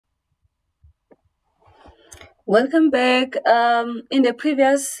Welcome back. In the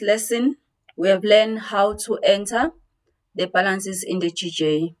previous lesson, we have learned how to enter the balances in the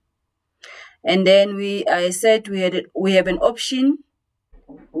GJ. And then I said we have an option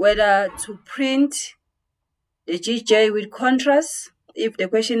whether to print the GJ with contrast if the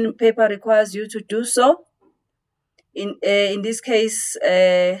question paper requires you to do so. In this case,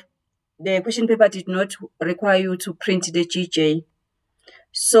 the question paper did not require you to print the GJ.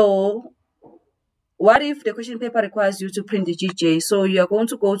 So what if the question paper requires you to print the GJ? So you are going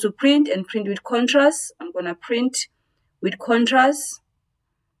to go to print and print with contrast. I'm going to print with contrast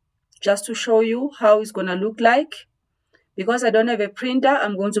just to show you how it's going to look like. Because I don't have a printer,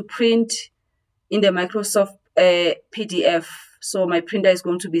 I'm going to print in the Microsoft PDF. So my printer is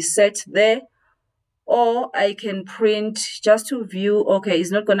going to be set there. Or I can print just to view. Okay,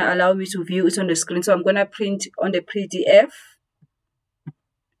 it's not going to allow me to view it on the screen. So I'm going to print on the PDF.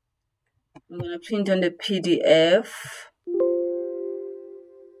 I'm going to print on the PDF.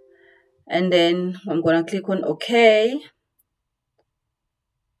 And then I'm going to click on OK.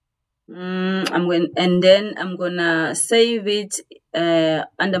 I'm going to save it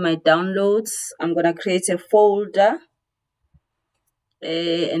under my downloads. I'm going to create a folder.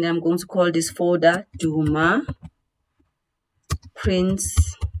 And I'm going to call this folder Duma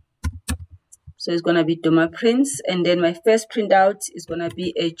Prints. So it's going to be Duma Prints. And then my first printout is going to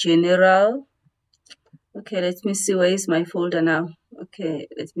be a general. Okay, let me see where is my folder now. Okay,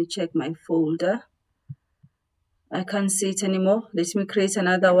 let me check my folder. I can't see it anymore. Let me create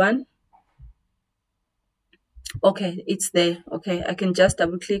another one. Okay, it's there. Okay, I can just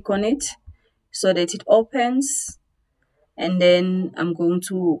double click on it so that it opens. And then I'm going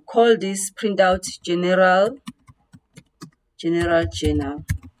to call this printout general.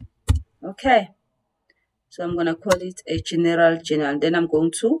 Okay, so I'm going to call it a general. Then I'm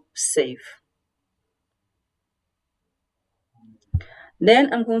going to save.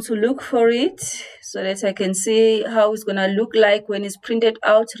 Then I'm going to look for it so that I can see how it's going to look like when it's printed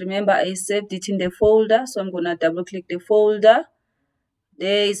out. Remember, I saved it in the folder, so I'm going to double click the folder.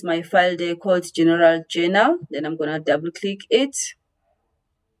 There is my file there called General Journal. Then I'm going to double click it.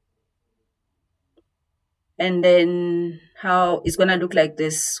 And then how it's going to look like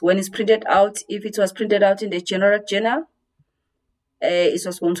this. When it's printed out, if it was printed out in the General Journal, it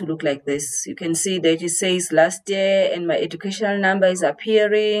was going to look like this. You can see that it says last year and my educational number is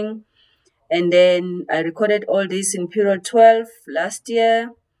appearing. And then I recorded all this in period 12 last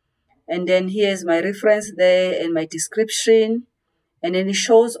year. And then here's my reference there and my description. And then it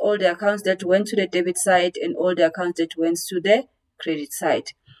shows all the accounts that went to the debit side and all the accounts that went to the credit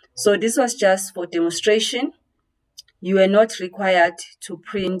side. So this was just for demonstration. You are not required to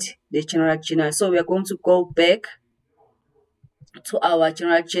print the general journal. So we are going to go back to our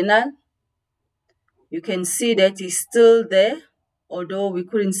general journal. You can see that it's still there. Although we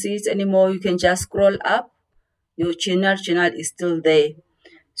couldn't see it anymore, you can just scroll up. Your general journal is still there.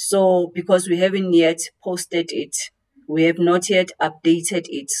 So because we haven't yet posted it, we have not yet updated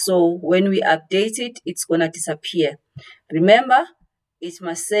it. So when we update it, it's going to disappear. Remember, it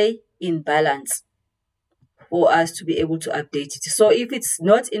must say in balance for us to be able to update it. So if it's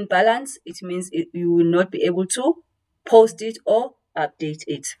not in balance, it means you will not be able to post it or update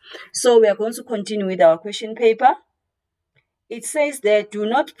it. So we are going to continue with our question paper. It says there, do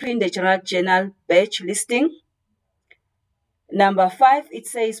not print the general journal batch listing. Number 5, it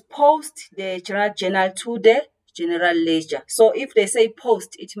says post the general journal to the general ledger. So if they say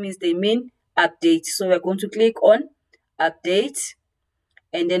post, it means they mean update. So we're going to click on update.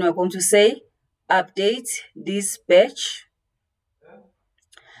 And then we're going to say update this batch.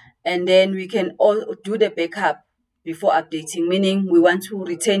 And then we can all do the backup before updating, meaning we want to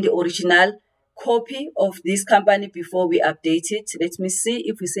retain the original copy of this company before we update it. Let me see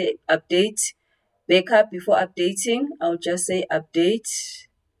if we say update backup before updating. I'll just say update.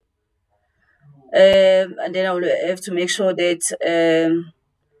 And then I will have to make sure that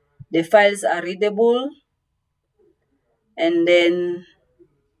the files are readable. And then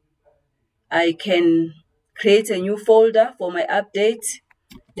I can create a new folder for my update.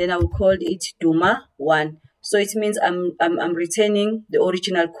 Then I will call it Duma 1. So it means I'm retaining the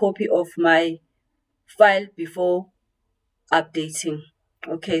original copy of my file before updating.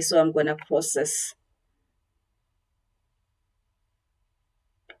 Okay, so I'm going to process.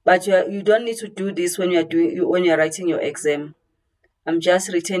 But you don't need to do this when you're writing your exam. I'm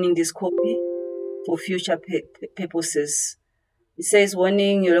just retaining this copy for future purposes. It says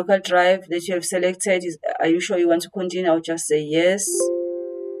warning, your local drive that you have selected are you sure you want to continue? I'll just say yes.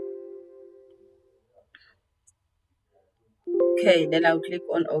 Okay, then I'll click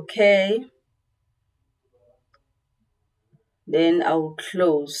on OK. Then I'll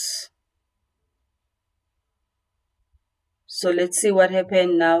close. So let's see what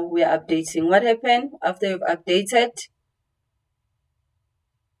happened now. We're updating. What happened after you've updated?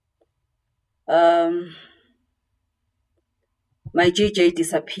 My GJ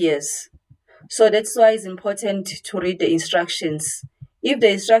disappears. So that's why it's important to read the instructions. If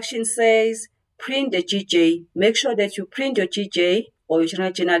the instruction says print the GJ, make sure that you print your GJ or your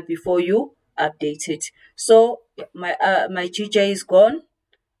general journal before you update it. So my GJ is gone.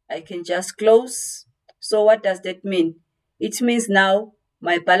 I can just close. So what does that mean? It means now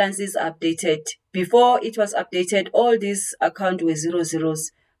my balance is updated. Before it was updated, all these accounts were 0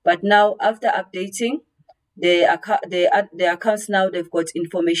 zeros. But now after updating, the accounts now they've got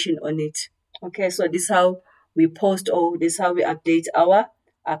information on it. Okay, so this is how we post or this is how we update our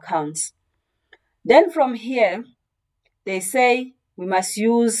accounts. Then from here, they say we must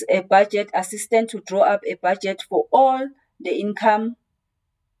use a budget assistant to draw up a budget for all the income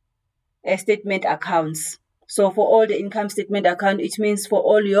statement accounts. So for all the income statement account, it means for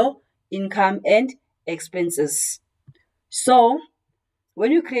all your income and expenses. So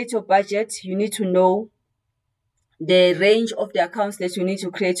when you create your budget, you need to know the range of the accounts that you need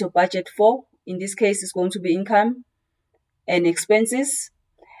to create your budget for. In this case, it's going to be income and expenses.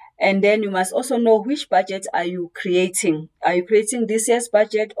 And then you must also know which budget are you creating. Are you creating this year's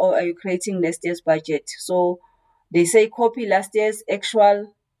budget or are you creating next year's budget? So they say copy last year's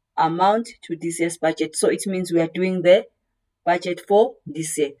actual amount to this year's budget. So it means we are doing the budget for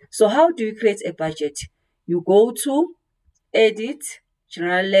this year. So how do you create a budget? You go to Edit,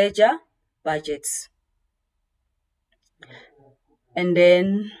 General Ledger, Budgets. And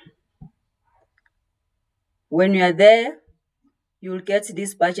then when you are there, you'll get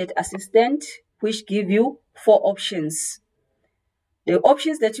this budget assistant, which give you 4 options. The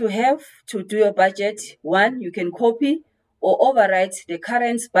options that you have to do your budget: 1, you can copy or overwrite the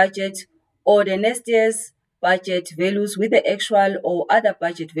current budget or the next year's budget values with the actual or other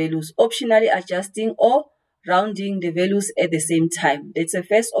budget values, optionally adjusting or rounding the values at the same time. That's the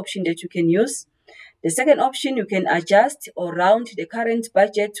first option that you can use. The second option, you can adjust or round the current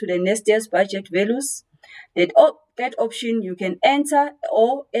budget to the next year's budget values. That option, you can enter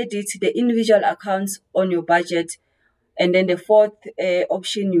or edit the individual accounts on your budget. And then the fourth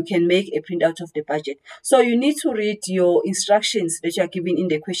option, you can make a printout of the budget. So you need to read your instructions that you are given in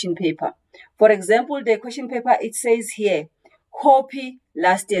the question paper. For example, the question paper, it says here, copy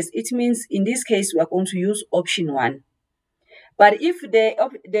last year's. It means in this case, we are going to use option 1. But if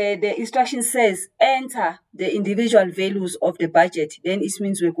the instruction says enter the individual values of the budget, then it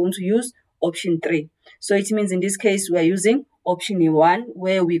means we're going to use option 3. So it means in this case, we're using option 1,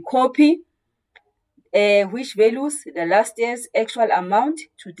 where we copy which values the last year's actual amount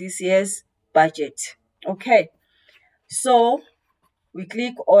to this year's budget. Okay, so we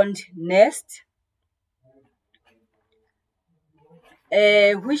click on next.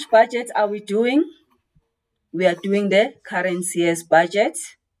 Which budget are we doing? We are doing the current year's budget.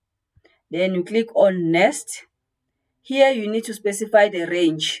 Then you click on next. Here you need to specify the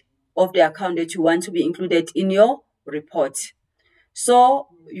range of the account that you want to be included in your report. So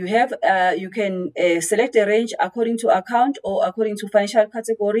you have you can select the range according to account or according to financial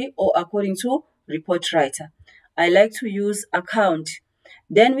category or according to report writer. I like to use account.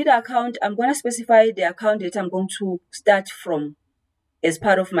 Then with account, I'm going to specify the account that I'm going to start from as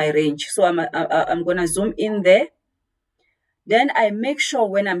part of my range. So I'm going to zoom in there. Then I make sure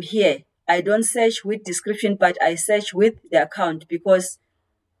when I'm here, I don't search with description, but I search with the account, because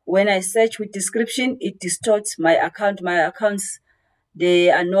when I search with description, it distorts my account. My accounts, they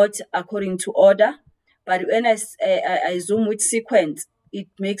are not according to order. But when I zoom with sequence, it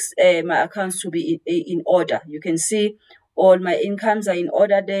makes my accounts to be in order. You can see all my incomes are in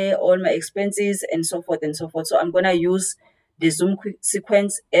order there, all my expenses, and so forth and so forth. So I'm going to use the zoom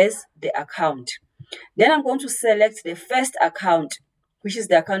sequence as the account. Then I'm going to select the first account, which is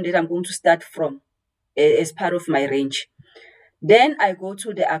the account that I'm going to start from as part of my range. Then I go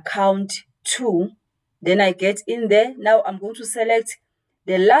to the account 2. Then I get in there. Now I'm going to select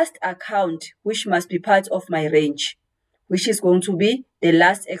the last account, which must be part of my range, which is going to be the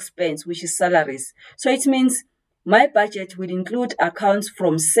last expense, which is salaries. So it means my budget will include accounts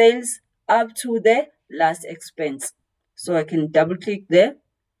from sales up to the last expense. So I can double click there.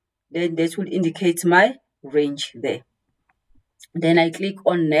 Then that will indicate my range there. Then I click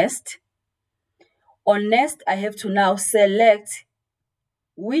on next. On next, I have to now select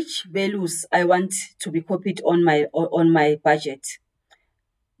which values I want to be copied on my budget.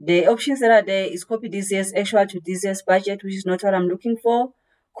 The options that are there is copy this year's actual to this year's budget, which is not what I'm looking for.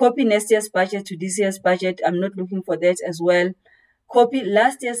 Copy next year's budget to this year's budget. I'm not looking for that as well. Copy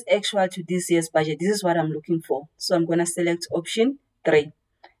last year's actual to this year's budget. This is what I'm looking for. So I'm going to select option 3.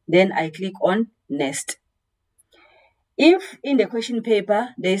 Then I click on next. If in the question paper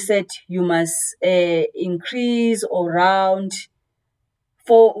they said you must increase or round,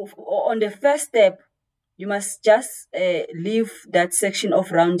 on the first step, you must just leave that section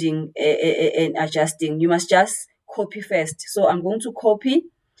of rounding and adjusting. You must just copy first. So I'm going to copy,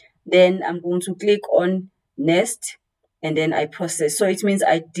 then I'm going to click on next, and then I process. So it means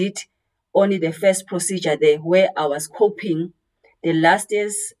I did only the first procedure there where I was copying the last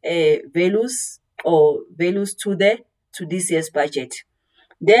year's values or values to this year's budget.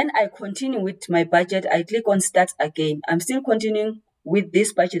 Then I continue with my budget. I click on start again. I'm still continuing with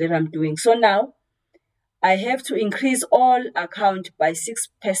this budget that I'm doing. So now I have to increase all account by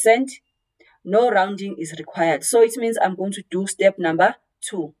 6%. No rounding is required. So it means I'm going to do step number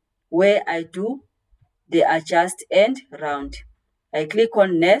 2, where I do the adjust and round. I click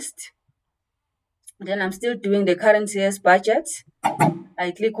on next. Then I'm still doing the current year's budget.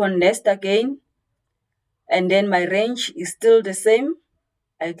 I click on next again. And then my range is still the same.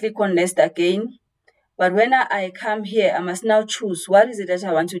 I click on next again. But when I come here, I must now choose what is it that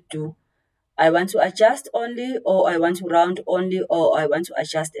I want to do. I want to adjust only, or I want to round only, or I want to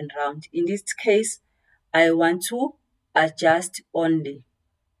adjust and round. In this case, I want to adjust only.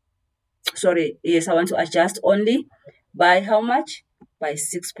 Sorry, yes, I want to adjust only by how much? By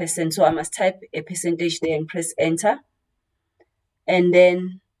 6%. So I must type a percentage there and press enter. And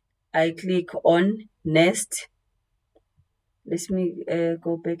then I click on next. Let me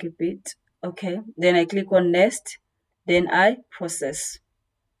go back a bit. Okay, then I click on next. Then I process.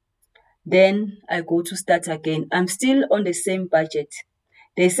 Then I go to start again. I'm still on the same budget.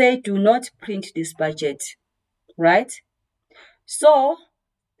 They say do not print this budget, right? So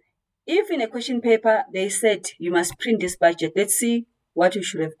if in a question paper they said you must print this budget, let's see what you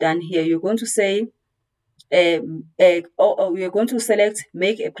should have done here. You're going to say, you're going to select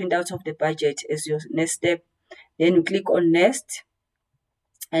make a printout of the budget as your next step. Then you click on next.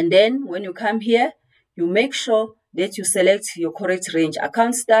 And then when you come here, you make sure that you select your correct range.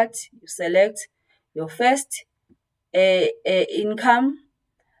 Account start, you select your first income,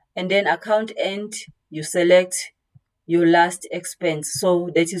 and then account end, you select your last expense. So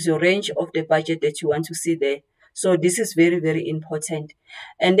that is your range of the budget that you want to see there. So this is very, very important.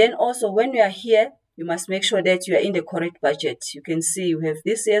 And then also when you are here, you must make sure that you are in the correct budget. You can see you have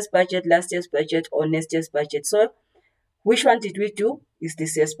this year's budget, last year's budget, or next year's budget. So which one did we do? Is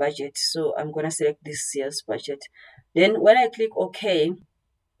this year's budget. So I'm going to select this year's budget. Then when I click OK,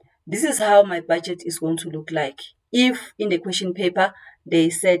 this is how my budget is going to look like. If in the question paper,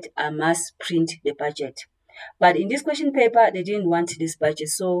 they said I must print the budget. But in this question paper, they didn't want this budget.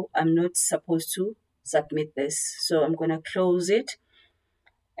 So I'm not supposed to submit this. So I'm going to close it.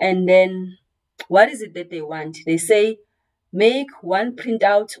 And then what is it that they want? They say make one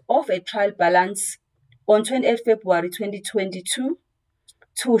printout of a trial balance on 28 February 2022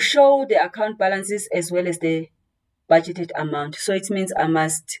 to show the account balances as well as the budgeted amount. So it means I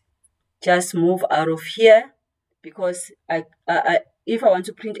must just move out of here because if I want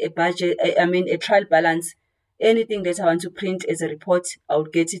to print a budget, a trial balance, anything that I want to print as a report, I'll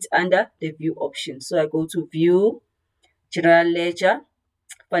get it under the view option. So I go to view, general ledger,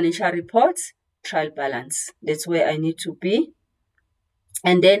 financial reports, trial balance. That's where I need to be.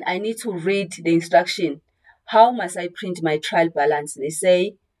 And then I need to read the instruction. How must I print my trial balance? They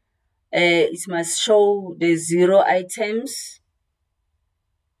say it must show the 0 items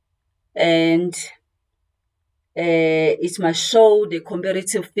and it must show the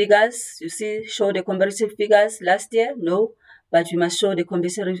comparative figures. You see, show the comparative figures last year? No, but we must show the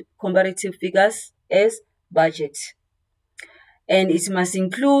comparative figures as budget. And it must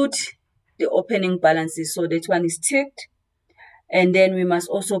include the opening balances. So that one is ticked. And then we must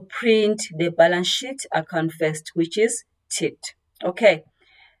also print the balance sheet account first, which is ticked. Okay.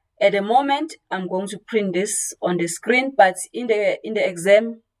 At the moment, I'm going to print this on the screen, but in the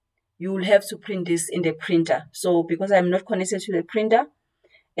exam, you will have to print this in the printer. So because I'm not connected to the printer,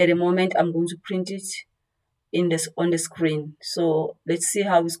 at the moment, I'm going to print it on the screen. So let's see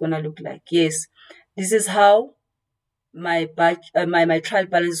how it's going to look like. Yes, this is how my trial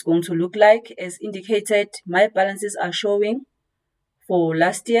balance is going to look like. As indicated, my balances are showing for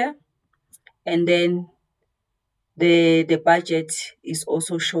last year, and then the budget is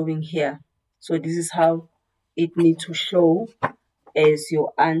also showing here. So this is how it needs to show as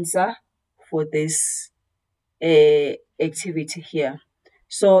your answer for this activity here.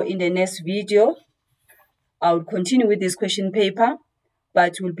 So in the next video, I'll continue with this question paper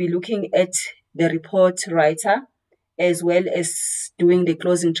but we'll be looking at the report writer as well as doing the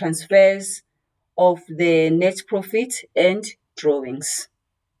closing transfers of the net profit and drawings.